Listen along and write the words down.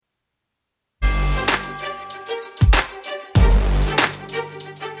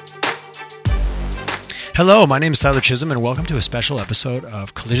Hello, my name is Tyler Chisholm, and welcome to a special episode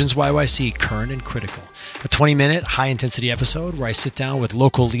of Collisions YYC Current and Critical, a 20-minute high-intensity episode where I sit down with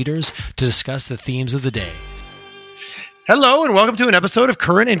local leaders to discuss the themes of the day. Hello, and welcome to an episode of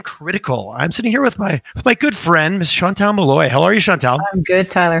Current and Critical. I'm sitting here with my good friend, Ms. Chantal Malloy. How are you, Chantal? I'm good,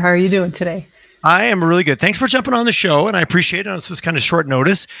 Tyler. How are you doing today? I am really good. Thanks for jumping on the show, and I appreciate it. This was kind of short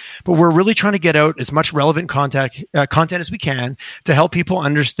notice, but we're really trying to get out as much relevant content as we can to help people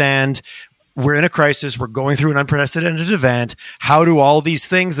understand we're in a crisis. We're going through an unprecedented event. How do all these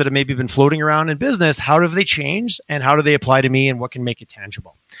things that have maybe been floating around in business, how have they changed, and how do they apply to me, and what can make it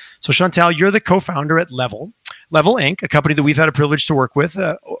tangible? So Chantal, you're the co-founder at Level Inc., a company that we've had a privilege to work with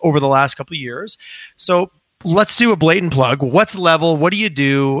over the last couple of years. So let's do a blatant plug. What's Level? What do you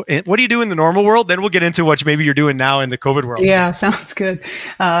do? What do you do in the normal world? Then we'll get into what maybe you're doing now in the COVID world. Yeah, sounds good.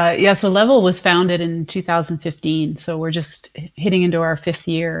 So Level was founded in 2015. So we're just hitting into our fifth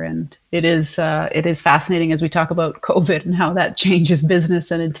year, and it is fascinating as we talk about COVID and how that changes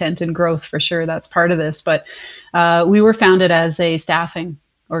business and intent and growth. For sure, that's part of this. But we were founded as a staffing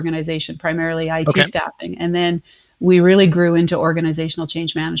organization, primarily IT staffing, and then we really grew into organizational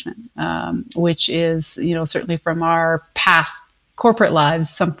change management, which is, certainly from our past corporate lives,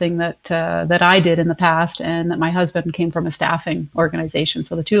 something that I did in the past, and that my husband came from a staffing organization.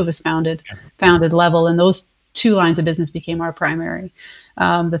 So the two of us founded Level, and those two lines of business became our primary.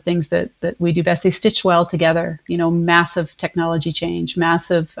 The things that we do best, they stitch well together. Massive technology change,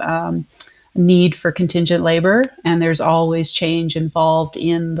 massive need for contingent labor, and there's always change involved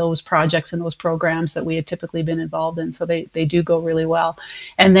in those projects and those programs that we had typically been involved in. So they do go really well.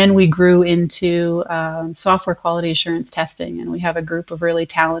 And then we grew into software quality assurance testing, and we have a group of really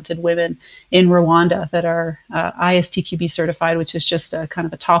talented women in Rwanda that are ISTQB certified, which is just a kind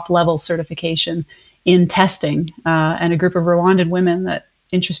of a top level certification in testing, and a group of Rwandan women that,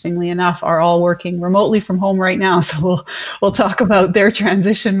 interestingly enough, are all working remotely from home right now. So we'll talk about their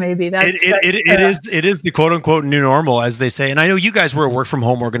transition. Maybe it is the quote unquote new normal, as they say. And I know you guys were a work from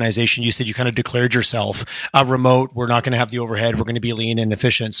home organization. You said you kind of declared yourself remote. We're not going to have the overhead. We're going to be lean and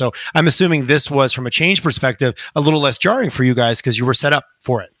efficient. So I'm assuming this was, from a change perspective, a little less jarring for you guys because you were set up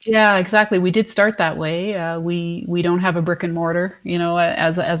for it. Yeah, exactly. We did start that way. We don't have a brick and mortar,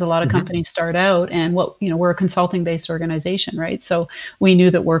 as a lot of companies start out, and we're a consulting based organization, right? So we knew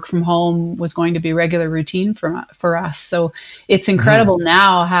that work from home was going to be regular routine for us. So it's incredible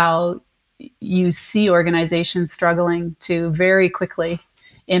now how you see organizations struggling to very quickly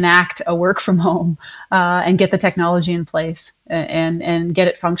enact a work from home and get the technology in place and get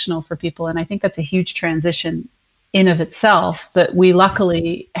it functional for people. And I think that's a huge transition in of itself that we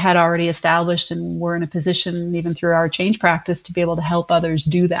luckily had already established, and we're in a position, even through our change practice, to be able to help others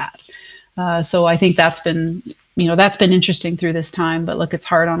do that. So I think that's been interesting through this time. But look, it's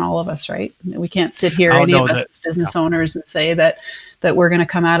hard on all of us, right? We can't sit here, any of us as business owners, and say that we're going to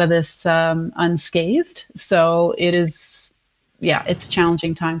come out of this unscathed. So it is, it's a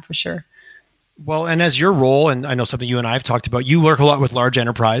challenging time for sure. Well, and as your role, and I know something you and I have talked about, you work a lot with large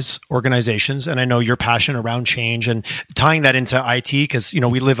enterprise organizations, and I know your passion around change and tying that into IT, because,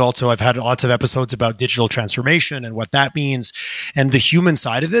 I've had lots of episodes about digital transformation and what that means, and the human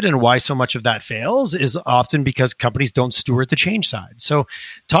side of it, and why so much of that fails is often because companies don't steward the change side. So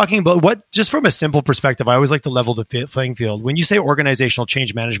talking about just from a simple perspective, I always like to level the playing field. When you say organizational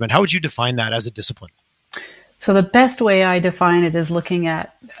change management, how would you define that as a discipline? So the best way I define it is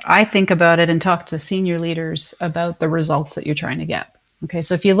I think about it and talk to senior leaders about the results that you're trying to get. Okay,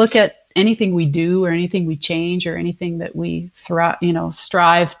 so if you look at anything we do or anything we change or anything that we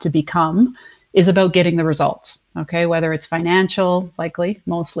strive to become, is about getting the results. Okay, whether it's financial, likely,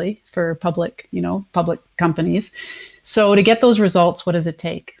 mostly for public companies. So to get those results, what does it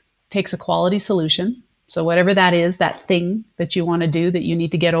take? It takes a quality solution. So whatever that is, that thing that you want to do that you need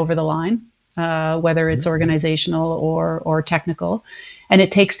to get over the line, whether it's organizational or technical, and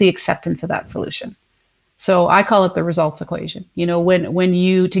it takes the acceptance of that solution. So I call it the results equation.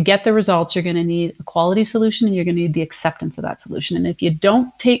 To get the results, you're going to need a quality solution, and you're going to need the acceptance of that solution. And if you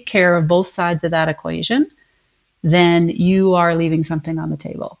don't take care of both sides of that equation, then you are leaving something on the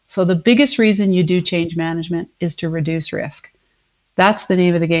table. So the biggest reason you do change management is to reduce risk. That's the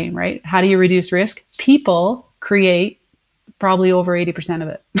name of the game, right? How do you reduce risk? People create probably over 80% of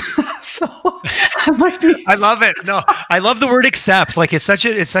it. So I might be. I love it. No, I love the word accept. Like it's such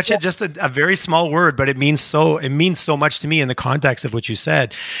a just a very small word, but it means so much to me in the context of what you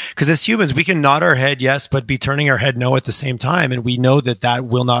said. Because as humans, we can nod our head yes, but be turning our head no at the same time, and we know that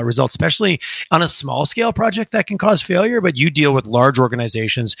will not result, especially on a small scale project that can cause failure. But you deal with large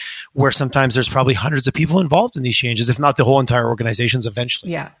organizations where sometimes there's probably hundreds of people involved in these changes, if not the whole entire organizations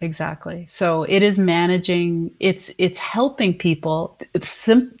eventually. Yeah, exactly. So it is managing. It's helping people.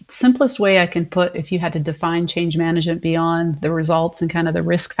 Simplest way I can put, if you had to define change management beyond the results and kind of the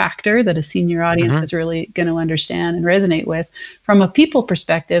risk factor that a senior audience is really going to understand and resonate with, from a people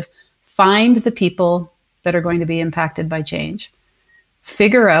perspective, find the people that are going to be impacted by change,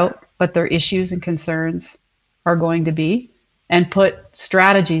 figure out what their issues and concerns are going to be, and put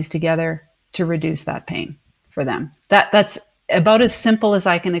strategies together to reduce that pain for them. That's about as simple as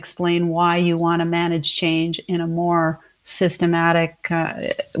I can explain why you want to manage change in a more systematic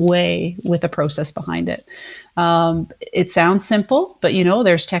way with a process behind it. It sounds simple, but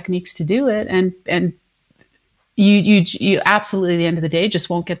there's techniques to do it, and you absolutely at the end of the day just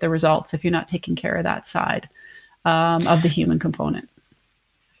won't get the results if you're not taking care of that side of the human component.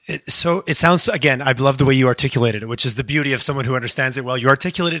 So it sounds, again, I love the way you articulated it, which is the beauty of someone who understands it well. You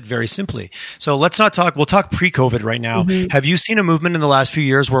articulated it very simply. So we'll talk pre-COVID right now. Mm-hmm. Have you seen a movement in the last few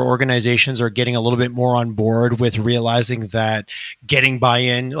years where organizations are getting a little bit more on board with realizing that getting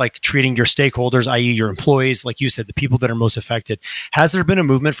buy-in, like treating your stakeholders, i.e. your employees, like you said, the people that are most affected? Has there been a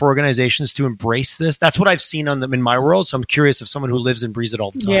movement for organizations to embrace this? That's what I've seen on them in my world. So I'm curious if someone who lives and breathes it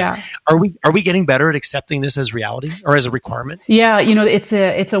all the time. Yeah. Are we getting better at accepting this as reality or as a requirement? Yeah,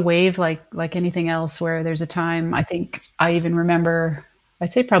 it's a wave like anything else, where there's a time, I think I even remember,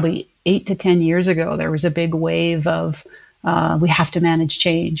 I'd say probably 8 to 10 years ago, there was a big wave of we have to manage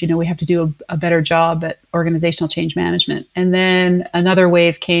change. We have to do a better job at organizational change management. And then another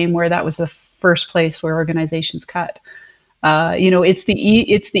wave came where that was the first place where organizations cut. It's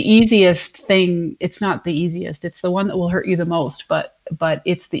the easiest thing. It's not the easiest. It's the one that will hurt you the most, but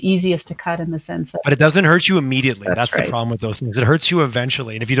it's the easiest to cut in the sense of. But it doesn't hurt you immediately. That's right. The problem with those things. It hurts you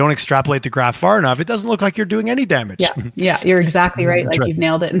eventually. And if you don't extrapolate the graph far enough, it doesn't look like you're doing any damage. Yeah, you're exactly right. Like you've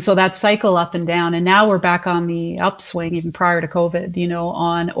nailed it. And so that cycle up and down, and now we're back on the upswing, even prior to COVID,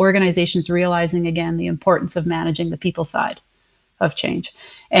 on organizations realizing again the importance of managing the people side of change.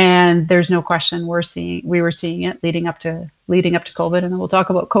 And there's no question we were seeing it leading up to COVID, and then we'll talk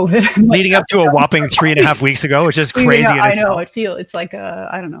about COVID. Leading up to a whopping 3.5 weeks ago, which is crazy. I know. It's like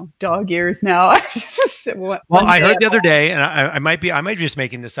I don't know, dog years now. Well, I heard the other day, and I might be just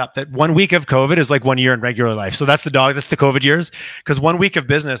making this up, that 1 week of COVID is like 1 year in regular life. So that's the COVID years. Because 1 week of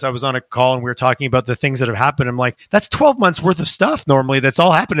business, I was on a call and we were talking about the things that have happened. I'm like, that's 12 months worth of stuff normally. That's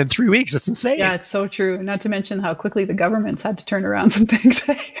all happened in 3 weeks. That's insane. Yeah, it's so true. Not to mention how quickly the government's had to turn around some things.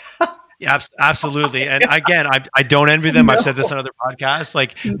 Yeah, absolutely. And again, I don't envy them. No. I've said this on other podcasts.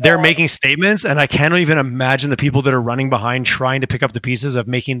 Like they're making statements, and I can't even imagine the people that are running behind trying to pick up the pieces of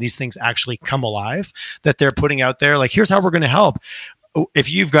making these things actually come alive that they're putting out there. Like, here's how we're going to help.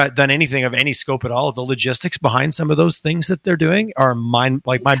 If you've done anything of any scope at all, the logistics behind some of those things that they're doing are my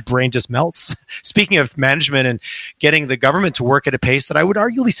brain just melts. Speaking of management and getting the government to work at a pace that I would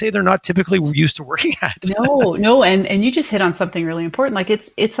arguably say they're not typically used to working at. No. And you just hit on something really important. Like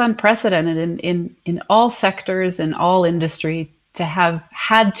it's unprecedented in all sectors and all industry to have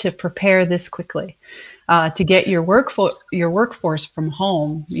had to prepare this quickly. To get your workforce from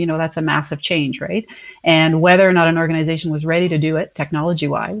home, that's a massive change, right? And whether or not an organization was ready to do it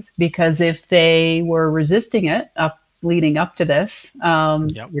technology-wise, because if they were resisting it leading up to this,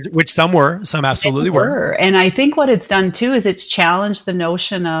 which some absolutely were. And I think what it's done too is it's challenged the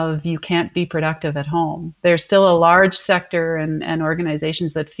notion of you can't be productive at home. There's still a large sector and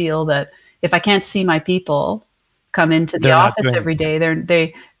organizations that feel that if I can't see my people come into the office every day,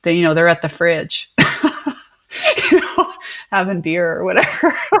 they're at the fridge. Having beer or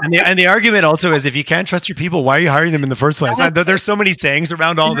whatever. and the argument also is, if you can't trust your people, why are you hiring them in the first place? There's so many sayings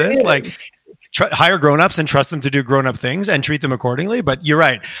around all this, like hire grown-ups and trust them to do grown-up things and treat them accordingly. But you're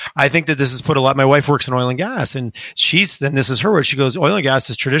right. I think that this has put a lot. My wife works in oil and gas, and this is her word. She goes, oil and gas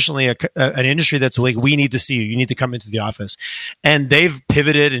is traditionally an industry that's like, we need to see you. You need to come into the office. And they've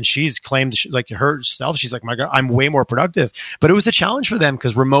pivoted, and she's claimed like herself. She's like, my God, I'm way more productive. But it was a challenge for them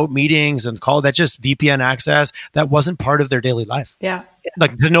because remote meetings and that just VPN access, that wasn't part of their daily life. Yeah.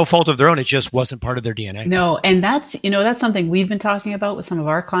 Like to no fault of their own, it just wasn't part of their DNA. No, and that's something we've been talking about with some of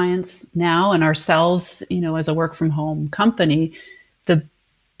our clients now and ourselves, as a work from home company. The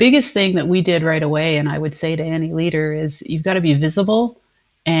biggest thing that we did right away, and I would say to any leader, is you've got to be visible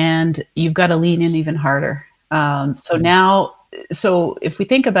and you've got to lean in even harder. So if we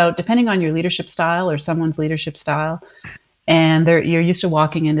think about, depending on your leadership style or someone's leadership style, and you're used to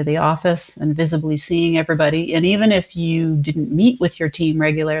walking into the office and visibly seeing everybody, and even if you didn't meet with your team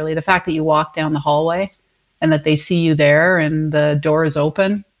regularly, the fact that you walk down the hallway and that they see you there and the door is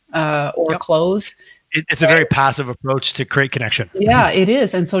open or closed. It's a very passive approach to create connection. Yeah, it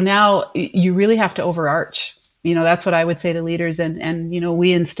is. And so now you really have to overarch. That's what I would say to leaders. And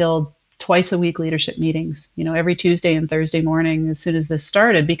we instilled twice a week leadership meetings, every Tuesday and Thursday morning as soon as this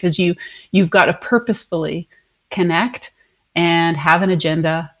started, because you've got to purposefully connect and have an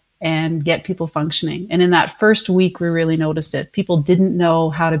agenda and get people functioning. And in that first week, we really noticed it. People didn't know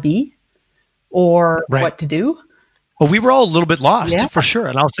how to be or what to do. Well, we were all a little bit lost for sure.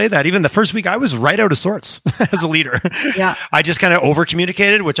 And I'll say that even the first week I was right out of sorts as a leader. Yeah. I just kind of over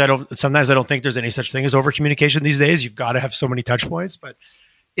communicated, which sometimes I don't think there's any such thing as over communication these days. You've got to have so many touch points, but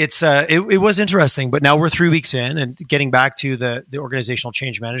it was interesting. But now we're 3 weeks in, and getting back to the organizational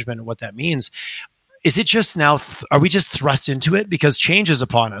change management and what that means. Is it just now, are we just thrust into it? Because change is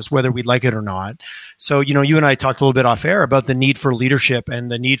upon us, whether we like it or not. So, you and I talked a little bit off air about the need for leadership and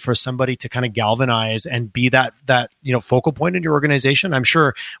the need for somebody to kind of galvanize and be that focal point in your organization. I'm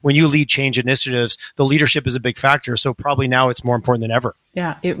sure when you lead change initiatives, the leadership is a big factor. So probably now it's more important than ever.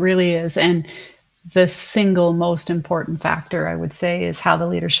 Yeah, it really is. And the single most important factor, I would say, is how the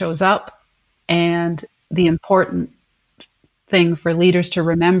leader shows up. And the important thing for leaders to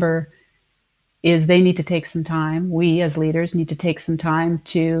remember is they need to take some time. We as leaders need to take some time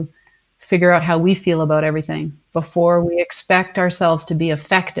to figure out how we feel about everything before we expect ourselves to be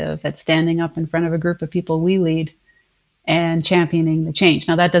effective at standing up in front of a group of people we lead and championing the change.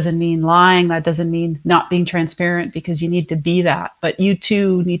 Now, that doesn't mean lying. That doesn't mean not being transparent, because you need to be that. But you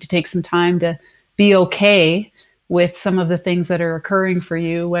too need to take some time to be okay with some of the things that are occurring for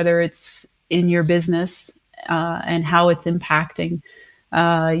you, whether it's in your business and how it's impacting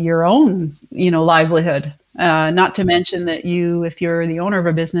your own, livelihood. Not to mention that if you're the owner of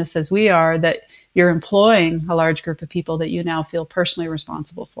a business, as we are, that you're employing a large group of people that you now feel personally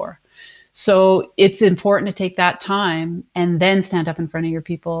responsible for. So it's important to take that time and then stand up in front of your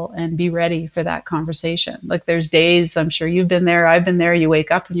people and be ready for that conversation. Like, there's days, I'm sure you've been there, I've been there, you wake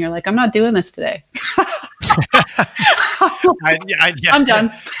up and you're like, I'm not doing this today. I'm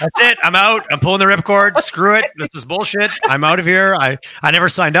done. That's it. I'm out. I'm pulling the ripcord. Screw it. This is bullshit. I'm out of here. I never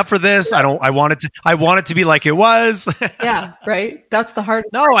signed up for this. I want it to be like it was. Yeah. Right. That's the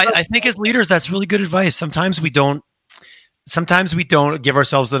hardest. No, I think as leaders, that's really good advice. Sometimes we don't give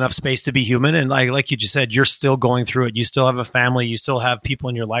ourselves enough space to be human. And like you just said, you're still going through it. You still have a family. You still have people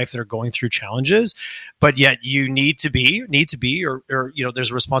in your life that are going through challenges, but yet you need to be, or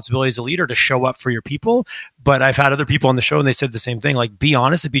there's a responsibility as a leader to show up for your people. But I've had other people on the show and they said the same thing, like, be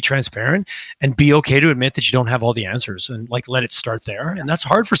honest and be transparent and be okay to admit that you don't have all the answers, and let it start there. And that's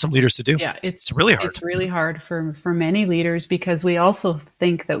hard for some leaders to do. Yeah. It's really hard. It's really hard for many leaders, because we also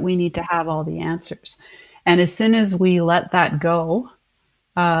think that we need to have all the answers. And as soon as we let that go,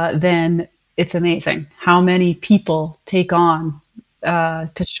 then it's amazing how many people take on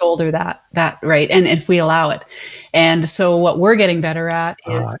to shoulder that right. And if we allow it. And so what we're getting better at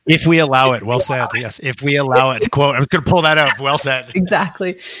is if we allow it. Well said. Yes. If we allow it. Quote. I'm going to pull that up. Well said.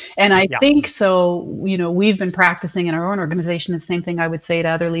 Exactly. And I think so, we've been practicing in our own organization, the same thing I would say to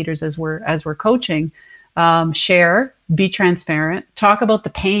other leaders as we're coaching. Share, be transparent, talk about the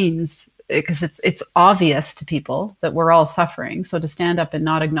pains, because it's obvious to people that we're all suffering. So to stand up and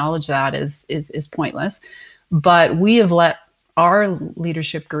not acknowledge that is pointless. But we have let our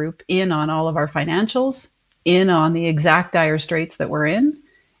leadership group in on all of our financials, in on the exact dire straits that we're in.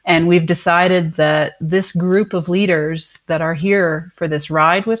 And we've decided that this group of leaders that are here for this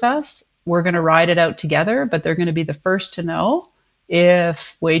ride with us, we're going to ride it out together, but they're going to be the first to know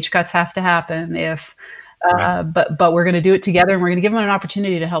if wage cuts have to happen, but we're going to do it together, and we're going to give them an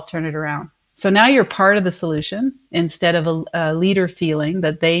opportunity to help turn it around. So now you're part of the solution, instead of a leader feeling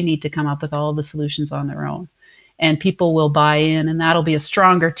that they need to come up with all the solutions on their own. And people will buy in, and that'll be a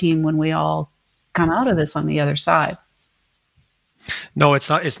stronger team when we all come out of this on the other side. No, it's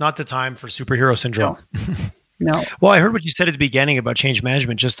not the time for superhero syndrome. No. Well, I heard what you said at the beginning about change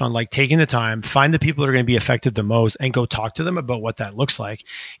management, just on taking the time, find the people that are going to be affected the most and go talk to them about what that looks like.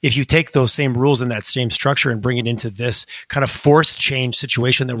 If you take those same rules and that same structure and bring it into this kind of forced change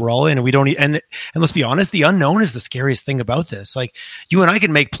situation that we're all in, and we don't, and let's be honest, the unknown is the scariest thing about this. Like, you and I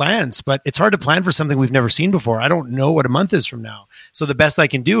can make plans, but it's hard to plan for something we've never seen before. I don't know what a month is from now. So the best I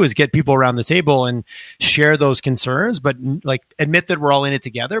can do is get people around the table and share those concerns, but admit that we're all in it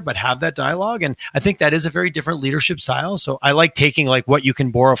together, but have that dialogue. And I think that is a very different different leadership styles. So I like taking like what you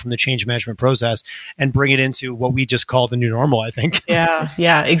can borrow from the change management process and bring it into what we just call the new normal, I think.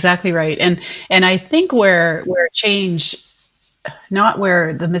 Yeah, exactly right. And I think where change, not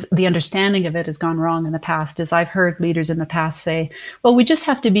where the understanding of it has gone wrong in the past, is I've heard leaders in the past say, well, we just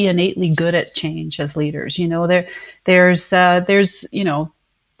have to be innately good at change as leaders. There's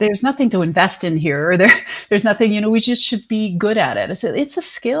there's nothing to invest in here, or there's nothing, we just should be good at it. It's a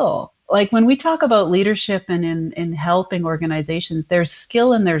skill. Like when we talk about leadership and in helping organizations, there's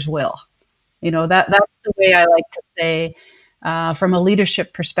skill and there's will. That's the way I like to say, from a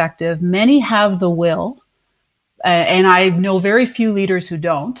leadership perspective, many have the will. And I know very few leaders who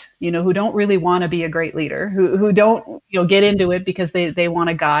don't really want to be a great leader, who don't, get into it because they want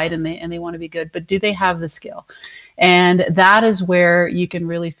to guide and they want to be good, but do they have the skill? And that is where you can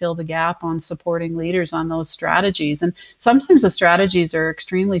really fill the gap on supporting leaders on those strategies. And sometimes the strategies are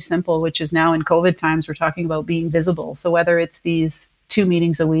extremely simple, which is now in COVID times, we're talking about being visible. So whether it's these 2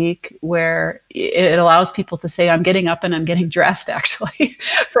 meetings a week where it allows people to say, I'm getting up and I'm getting dressed actually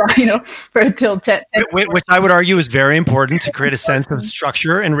for until 10. Which I would argue is very important to create a sense of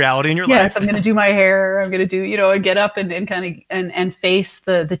structure and reality in your life. Yes, I'm going to do my hair. I'm going to do, and get up and kind of and face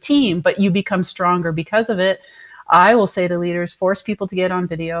the team, but you become stronger because of it. I will say to leaders, force people to get on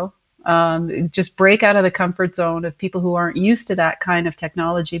video. Just break out of the comfort zone of people who aren't used to that kind of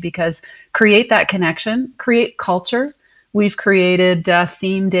technology, because create that connection, create culture. We've created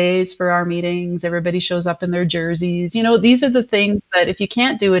theme days for our meetings. Everybody shows up in their jerseys. These are the things that if you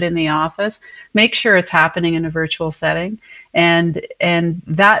can't do it in the office, make sure it's happening in a virtual setting. And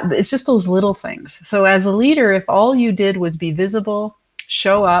that it's just those little things. So as a leader, if all you did was be visible,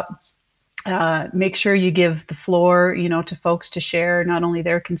 show up, make sure you give the floor, to folks to share not only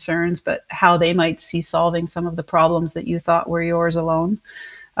their concerns, but how they might see solving some of the problems that you thought were yours alone.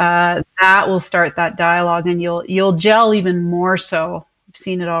 That will start that dialogue, and you'll gel even more so. I've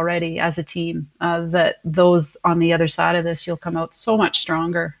seen it already as a team, that those on the other side of this, you'll come out so much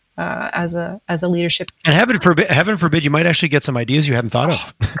stronger as a leadership. And heaven forbid, you might actually get some ideas you hadn't thought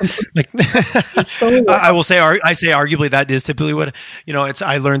of. I will say, arguably that is typically what,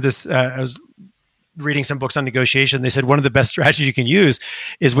 I learned this, I was reading some books on negotiation. They said one of the best strategies you can use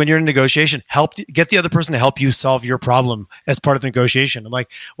is when you're in a negotiation, get the other person to help you solve your problem as part of the negotiation. I'm like,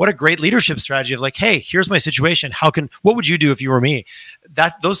 what a great leadership strategy of like, hey, here's my situation. What would you do if you were me?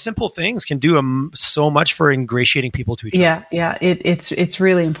 Those simple things can do so much for ingratiating people to each other. Yeah. It's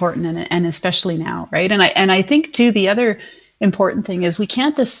really important. And especially now. Right. And I think too, the other important thing is we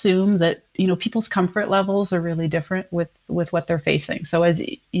can't assume that, people's comfort levels are really different with what they're facing. So as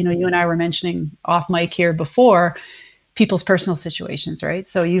you and I were mentioning off mic here before, people's personal situations, right?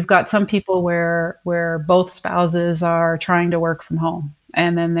 So you've got some people where both spouses are trying to work from home.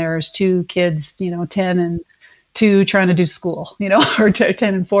 And then there's 2 kids, 10 and 2 trying to do school, or 10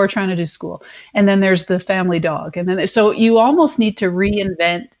 and 4 trying to do school. And then there's the family dog. And then, so you almost need to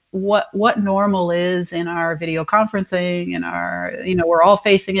reinvent what normal is in our video conferencing, and our, we're all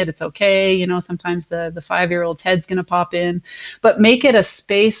facing it. It's okay. Sometimes the 5-year-old's head's going to pop in, but make it a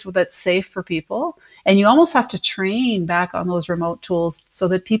space that's safe for people. And you almost have to train back on those remote tools so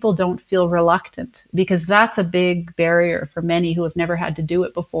that people don't feel reluctant, because that's a big barrier for many who have never had to do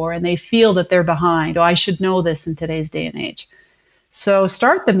it before. And they feel that they're behind. Oh, I should know this in today's day and age. So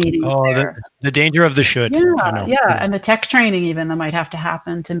start the meeting. The danger of the should. Yeah. And the tech training even that might have to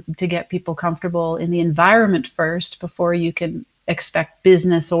happen to get people comfortable in the environment first before you can expect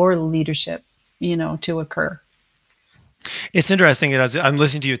business or leadership, to occur. It's interesting that as I'm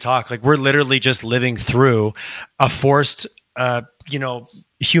listening to you talk, like we're literally just living through a forced,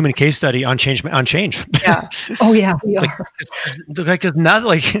 human case study on change. Yeah. Oh yeah, we are. Because not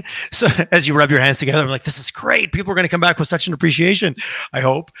like, so as you rub your hands together, I'm like, this is great. People are going to come back with such an appreciation, I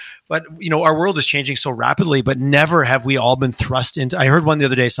hope. But, our world is changing so rapidly, but never have we all been thrust into, I heard one the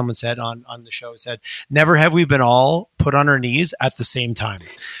other day, someone said on the show, never have we been all put on our knees at the same time.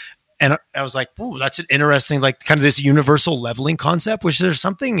 And I was like, "Ooh, that's an interesting, like, kind of this universal leveling concept." Which there's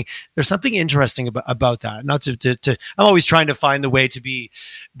something interesting about that. Not to I'm always trying to find the way to be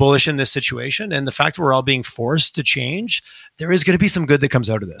bullish in this situation, and the fact that we're all being forced to change, there is going to be some good that comes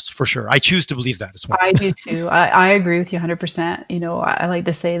out of this for sure. I choose to believe that as well. I do too. I agree with you 100%. I like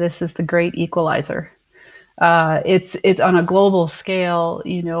to say this is the great equalizer. It's on a global scale.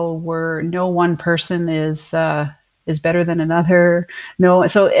 Where no one person is better than another. No.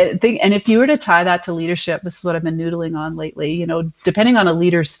 So and if you were to tie that to leadership, this is what I've been noodling on lately, depending on a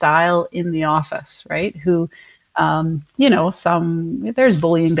leader's style in the office, right? Who, there's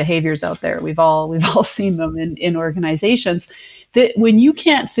bullying behaviors out there. We've all seen them in organizations, that when you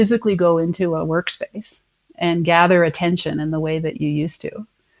can't physically go into a workspace and gather attention in the way that you used to.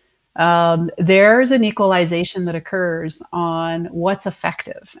 There's an equalization that occurs on what's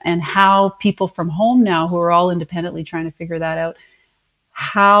effective and how people from home now, who are all independently trying to figure that out,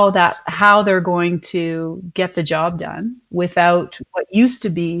 how they're going to get the job done without what used to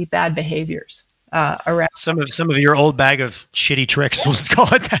be bad behaviors around some of your old bag of shitty tricks. We'll just call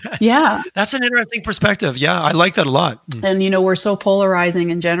it that. Yeah, that's an interesting perspective. Yeah, I like that a lot. And we're so polarizing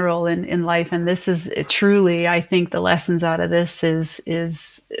in general in life, and this is truly, I think, the lessons out of this is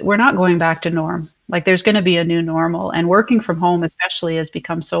we're not going back to norm. Like, there's going to be a new normal, and working from home especially has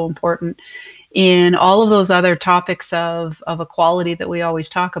become so important in all of those other topics of equality that we always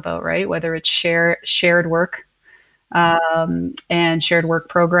talk about, right? Whether it's shared work and shared work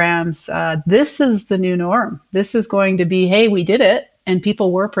programs. This is the new norm. This is going to be, hey, we did it. And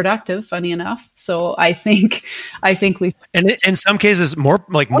people were productive, funny enough. So I think we, and in some cases more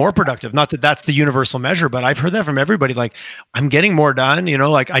productive. Not that that's the universal measure, but I've heard that from everybody. Like, I'm getting more done.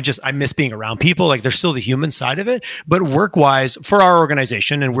 Like I miss being around people. Like, there's still the human side of it, but work wise for our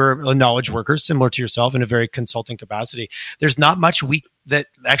organization, and we're knowledge workers, similar to yourself in a very consulting capacity. There's not much that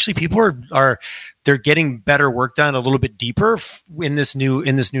actually people they're getting better work done a little bit deeper in this new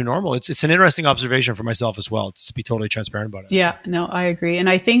normal. It's an interesting observation for myself as well, to be totally transparent about it. Yeah, no, I agree. And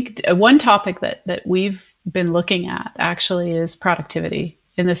I think one topic that we've been looking at actually is productivity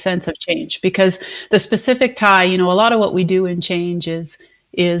in the sense of change, because the specific tie, a lot of what we do in change is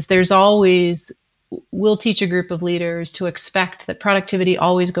there's always, we'll teach a group of leaders to expect that productivity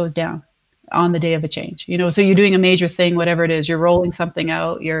always goes down on the day of a change. So you're doing a major thing, whatever it is, you're rolling something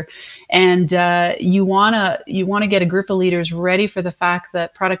out, you want to get a group of leaders ready for the fact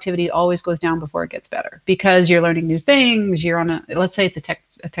that productivity always goes down before it gets better, because you're learning new things. You're on let's say it's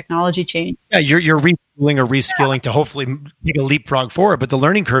a technology change. Yeah, you're retooling or reskilling to hopefully take a leapfrog forward, but the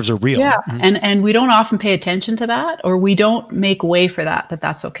learning curves are real. Yeah, and we don't often pay attention to that, or we don't make way for that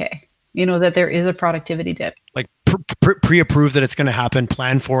that's okay. That there is a productivity dip. Like pre-approve that it's going to happen,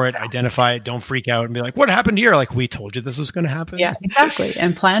 plan for it, identify it, don't freak out and be like, what happened here? Like, we told you this was going to happen. Yeah, exactly.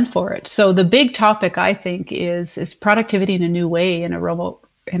 And plan for it. So the big topic, I think, is productivity in a new way in a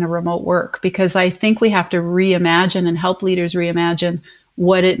remote work, because I think we have to reimagine and help leaders reimagine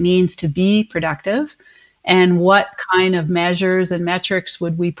what it means to be productive, and what kind of measures and metrics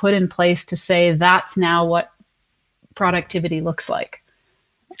would we put in place to say that's now what productivity looks like.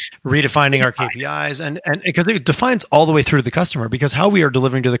 Redefining our KPIs, and because it defines all the way through to the customer, because how we are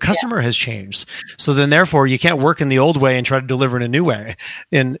delivering to the customer has changed. So then therefore you can't work in the old way and try to deliver in a new way.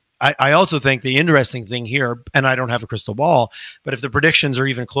 And I also think the interesting thing here, and I don't have a crystal ball, but if the predictions are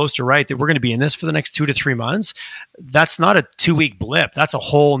even close to right, that we're going to be in this for the next 2 to 3 months, that's not a 2-week blip. That's a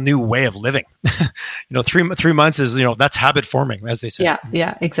whole new way of living. 3 months is, that's habit forming, as they say.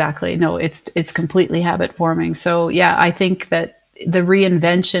 Yeah, exactly. No, it's completely habit forming. So yeah, I think that the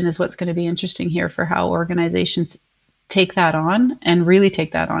reinvention is what's going to be interesting here for how organizations take that on and really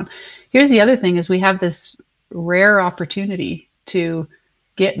take that on. Here's the other thing is we have this rare opportunity to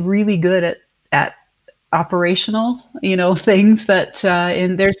get really good at operational, things that,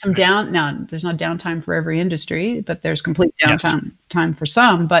 and there's some there's not downtime for every industry, but there's complete downtime time for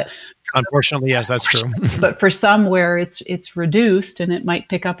some, but unfortunately, yes, that's true. But for some where it's reduced, and it might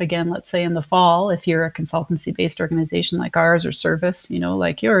pick up again, let's say in the fall, if you're a consultancy-based organization like ours, or service,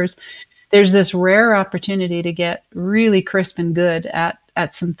 like yours, there's this rare opportunity to get really crisp and good at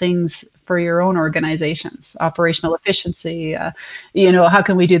some things for your own organizations. Operational efficiency, how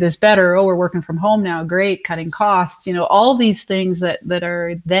can we do this better? Oh, we're working from home now. Great. Cutting costs, all these things that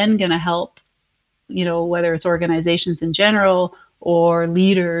are then going to help, whether it's organizations in general or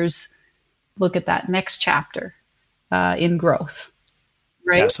leaders look at that next chapter in growth.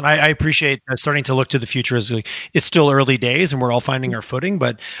 Right? Yes, and I appreciate starting to look to the future. As it's still early days and we're all finding our footing,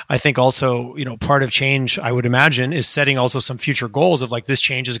 but I think also, part of change, I would imagine, is setting also some future goals of like, this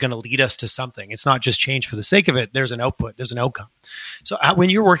change is going to lead us to something. It's not just change for the sake of it. There's an output, there's an outcome. So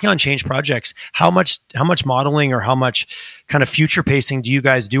when you're working on change projects, how much modeling or how much kind of future pacing do you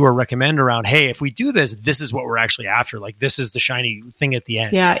guys do or recommend around, hey, if we do this, this is what we're actually after. Like, this is the shiny thing at the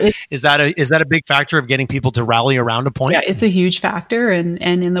end. Yeah. Is that a big factor of getting people to rally around a point? Yeah, it's a huge factor.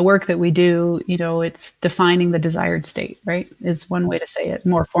 And in the work that we do, it's defining the desired state, right? Is one way to say it,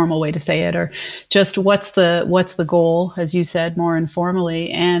 more formal way to say it, or just what's the goal, as you said, more informally,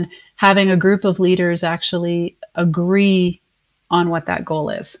 and having a group of leaders actually agree on what that goal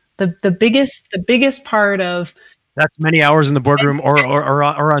is. The biggest part of that's many hours in the boardroom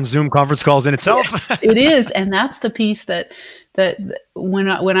or on Zoom conference calls in itself. It is. And that's the piece that that when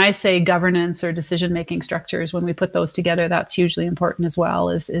I say governance or decision making structures, when we put those together, that's hugely important as well.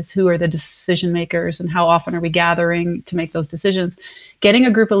 Is who are the decision makers and how often are we gathering to make those decisions? Getting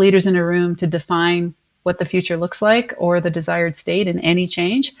a group of leaders in a room to define what the future looks like or the desired state in any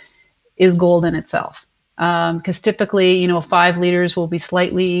change is gold in itself. Because typically, 5 leaders will be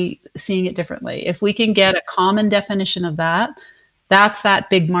slightly seeing it differently. If we can get a common definition of that, that's that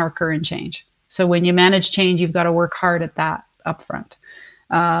big marker in change. So when you manage change, you've got to work hard at that upfront.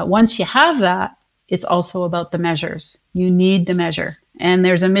 Once you have that, it's also about the measures. You need to measure. And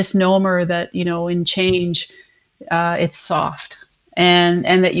there's a misnomer that, in change, it's soft and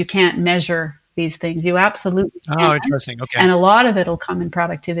that you can't measure these things. You absolutely can. Oh, interesting. Okay. And a lot of it will come in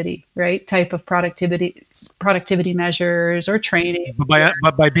productivity, right? Type of productivity measures or training.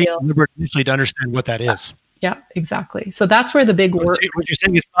 But by being deliberate initially to understand what that is. Yeah, exactly. So that's where the big work. What you're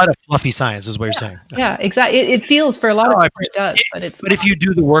saying, it's not a fluffy science, is what you're saying. Yeah, exactly. It feels for a lot of people it does, but it's. But if you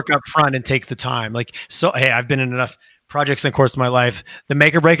do the work up front and take the time, hey, I've been in enough projects in the course of my life. The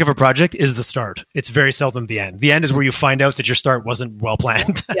make or break of a project is the start. It's very seldom the end. The end is where you find out that your start wasn't well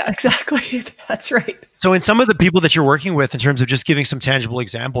planned. Yeah, exactly. That's right. So in some of the people that you're working with, in terms of just giving some tangible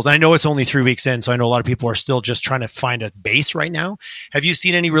examples, I know it's only 3 weeks in, so I know a lot of people are still just trying to find a base right now. Have you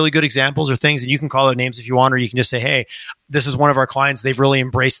seen any really good examples or things? And you can call out names if you want, or you can just say, hey, this is one of our clients. They've really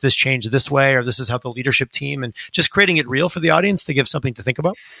embraced this change this way, or this is how the leadership team, and just creating it real for the audience to give something to think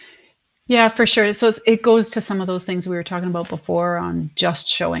about. Yeah, for sure. So it goes to some of those things we were talking about before on just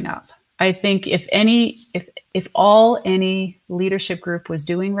showing up. I think if any leadership group was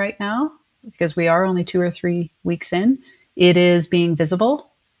doing right now, because we are only 2 or 3 weeks in, it is being visible.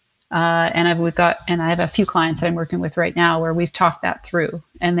 And I have a few clients that I'm working with right now where we've talked that through,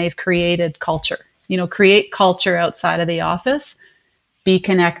 and they've created culture. Create culture outside of the office, be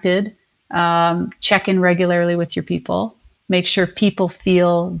connected, check in regularly with your people. Make sure people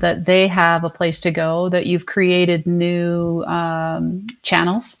feel that they have a place to go, that you've created new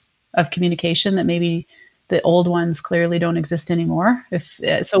channels of communication that maybe the old ones clearly don't exist anymore.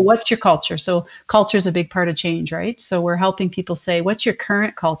 So what's your culture? So culture is a big part of change, right? So we're helping people say, what's your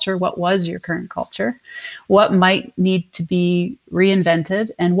current culture? What was your current culture? What might need to be reinvented?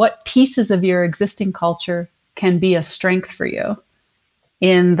 And what pieces of your existing culture can be a strength for you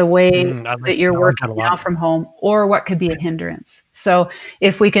in the way that you're working now from home, or what could be a hindrance. So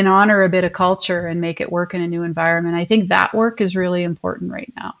if we can honor a bit of culture and make it work in a new environment, I think that work is really important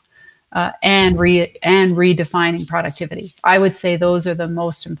right now. And redefining productivity. I would say those are the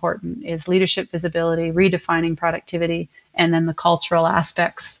most important, is leadership visibility, redefining productivity, and then the cultural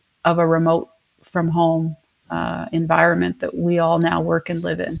aspects of a remote from home environment that we all now work and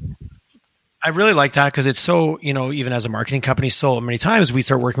live in. I really like that because it's so, even as a marketing company, so many times we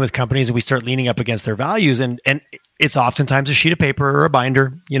start working with companies and we start leaning up against their values, and it's oftentimes a sheet of paper or a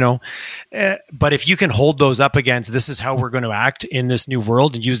binder, but if you can hold those up against, this is how we're going to act in this new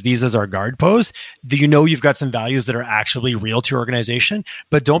world and use these as our guard posts, you've got some values that are actually real to your organization,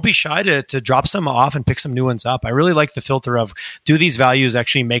 but don't be shy to drop some off and pick some new ones up. I really like the filter of, do these values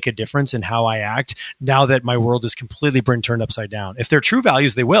actually make a difference in how I act now that my world is completely turned upside down? If they're true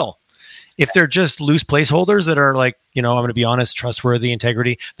values, they will. If they're just loose placeholders that are like, I'm going to be honest, trustworthy,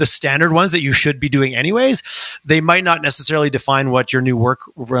 integrity, the standard ones that you should be doing anyways, they might not necessarily define what your new work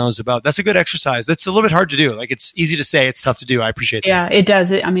is about. That's a good exercise. That's a little bit hard to do. Like, it's easy to say, it's tough to do. I appreciate that. Yeah, it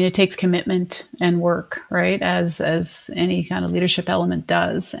does. It takes commitment and work, right? As any kind of leadership element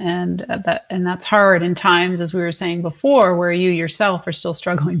does. And that's hard in times, as we were saying before, where you yourself are still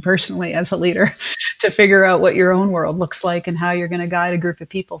struggling personally as a leader to figure out what your own world looks like and how you're going to guide a group of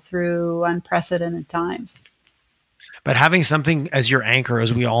people through unprecedented times. But having something as your anchor,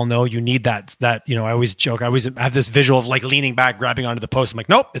 as we all know, you need that, I always joke, I always have this visual of like leaning back, grabbing onto the post. I'm like,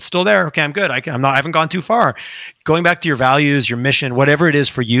 nope, it's still there. Okay, I'm good. I haven't gone too far. Going back to your values, your mission, whatever it is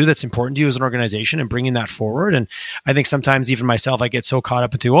for you that's important to you as an organization, and bringing that forward. And I think sometimes even myself, I get so caught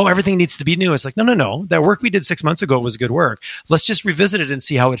up into, everything needs to be new. It's like, no. That work we did 6 months ago was good work. Let's just revisit it and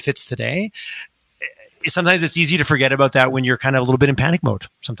see how it fits today. Sometimes it's easy to forget about that when you're kind of a little bit in panic mode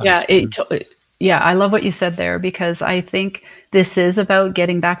sometimes. Yeah, I love what you said there, because I think this is about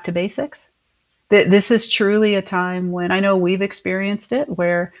getting back to basics. This is truly a time when, I know we've experienced it,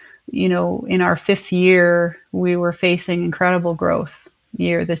 where, in our 5th year, we were facing incredible growth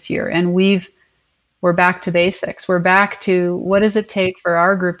this year. And we're back to basics. We're back to, what does it take for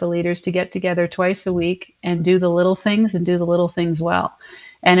our group of leaders to get together twice a week and do the little things and do the little things well.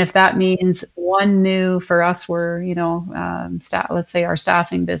 And if that means one new, for us, we're, let's say our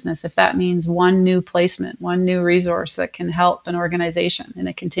staffing business, if that means one new placement, one new resource that can help an organization in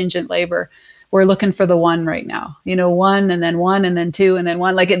a contingent labor, we're looking for the one right now, one and then two and then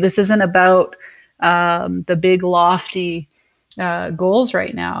one. Like this isn't about the big lofty goals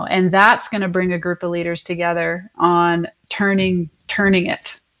right now. And that's going to bring a group of leaders together on turning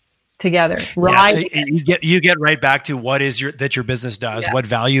it together. Right. Yeah, so you get right back to what is that your business does, what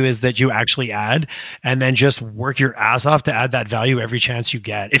value is that you actually add, and then just work your ass off to add that value every chance you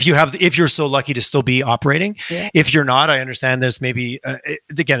get. If you're so lucky to still be operating, if you're not, I understand there's maybe,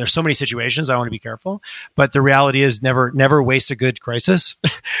 again, there's so many situations. I want to be careful, but the reality is never waste a good crisis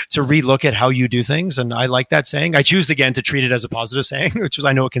to relook at how you do things. And I like that saying. I choose again to treat it as a positive saying, which is,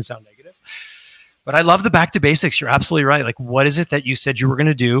 I know it can sound negative. But I love the back to basics. You're absolutely right. Like, what is it that you said you were going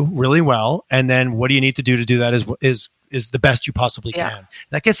to do really well? And then what do you need to do that is the best you possibly can?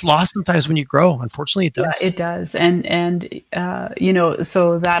 That gets lost sometimes when you grow. Unfortunately, it does. Yeah, it does. And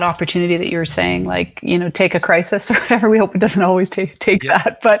so that opportunity that you're saying, like, take a crisis or whatever, we hope it doesn't always take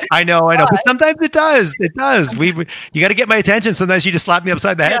that. But I know. But sometimes it does. It does. You got to get my attention. Sometimes you just slap me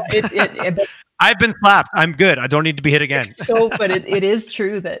upside the head. I've been slapped. I'm good. I don't need to be hit again. But it is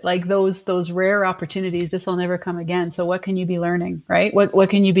true that like those rare opportunities, this will never come again. So what can you be learning, right? What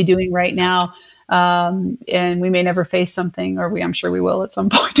can you be doing right now? And we may never face something, or I'm sure we will at some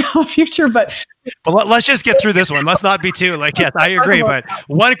point in the future, but let's just get through this one. Let's not be too yes, I agree, but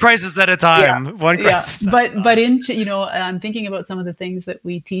one crisis at a time, one crisis. But I'm thinking about some of the things that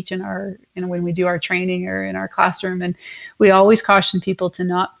we teach in our, when we do our training or in our classroom, and we always caution people to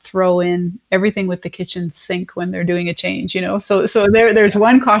not throw in everything with the kitchen sink when they're doing a change, so there's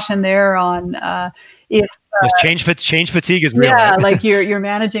one caution there on, if change fatigue is real. Yeah, right? like you're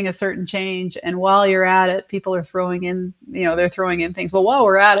managing a certain change, and while you're at it, people are throwing in, they're throwing in things. Well, while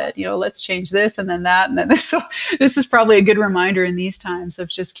we're at it, let's change this and then that and then this. So this is probably a good reminder in these times of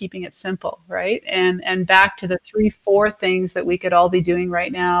just keeping it simple, right? And back to the 3-4 things that we could all be doing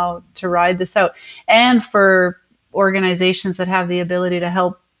right now to ride this out, and for organizations that have the ability to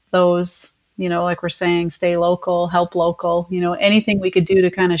help those, like we're saying, stay local, help local. Anything we could do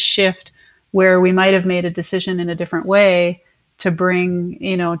to kind of shift where we might have made a decision in a different way to bring,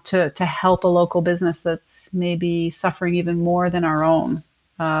 to help a local business that's maybe suffering even more than our own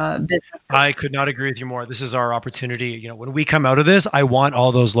business. I could not agree with you more. This is our opportunity. When we come out of this, I want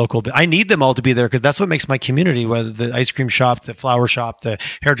all those local, I need them all to be there, because that's what makes my community, whether the ice cream shop, the flower shop, the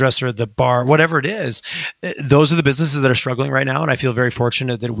hairdresser, the bar, whatever it is, those are the businesses that are struggling right now. And I feel very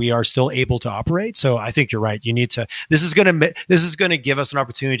fortunate that we are still able to operate. So I think you're right. You need to, this is going to give us an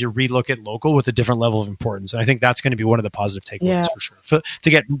opportunity to relook at local with a different level of importance. And I think that's going to be one of the positive takeaways for sure. To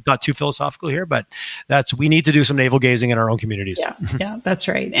get not too philosophical here, but we need to do some navel gazing in our own communities. Yeah, that's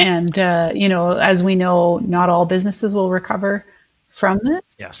right. And, as we know, not all businesses will recover from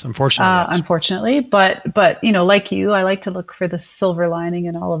this. Yes, unfortunately. Unfortunately, but like you, I like to look for the silver lining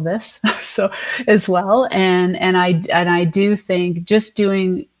in all of this. So as well. And I do think just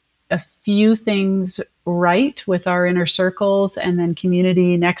doing a few things right with our inner circles and then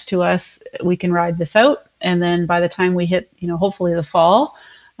community next to us, we can ride this out. And then by the time we hit, hopefully the fall,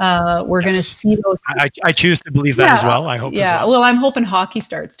 we're going to see those. I choose to believe that as well. I hope. Yeah. Well, I'm hoping hockey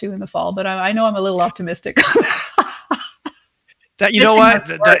starts too in the fall, but I know I'm a little optimistic. That, you know what?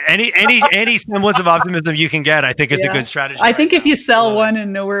 Any semblance of optimism you can get, I think, is a good strategy. I think if you sell one,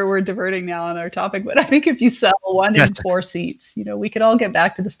 and we're diverting now on our topic, but I think if you sell one in 4 seats, we could all get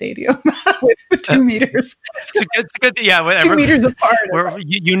back to the stadium with 2 meters. It's good. Yeah, whatever. 2 meters apart.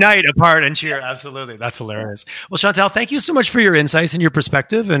 Unite apart and cheer. Absolutely, that's hilarious. Well, Chantal, thank you so much for your insights and your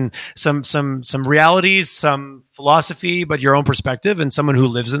perspective, and some realities, some philosophy, but your own perspective, and someone who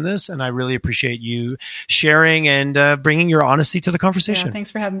lives in this. And I really appreciate you sharing and bringing your honesty to the conversation. Yeah,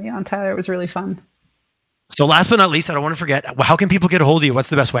 thanks for having me on, Tyler. It was really fun. So last but not least, I don't want to forget, how can people get a hold of you? What's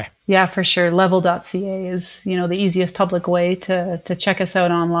the best way? Yeah, for sure. Level.ca is, the easiest public way to check us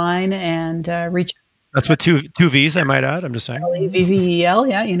out online and reach. That's with two V's, I might add. I'm just saying. LEVVEL,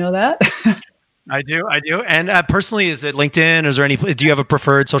 yeah, you know that. I do. And personally, is it LinkedIn? Is there do you have a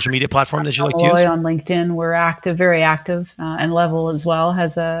preferred social media platform that you like to use? On LinkedIn, we're active, very active, and Level as well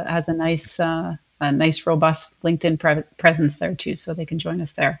has a nice robust LinkedIn presence there too, so they can join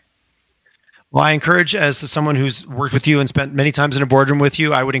us there. Well, I encourage, as someone who's worked with you and spent many times in a boardroom with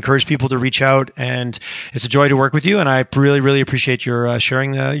you, I would encourage people to reach out, and it's a joy to work with you. And I really, really appreciate your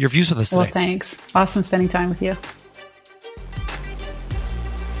sharing your views with us today. Well, thanks. Awesome spending time with you.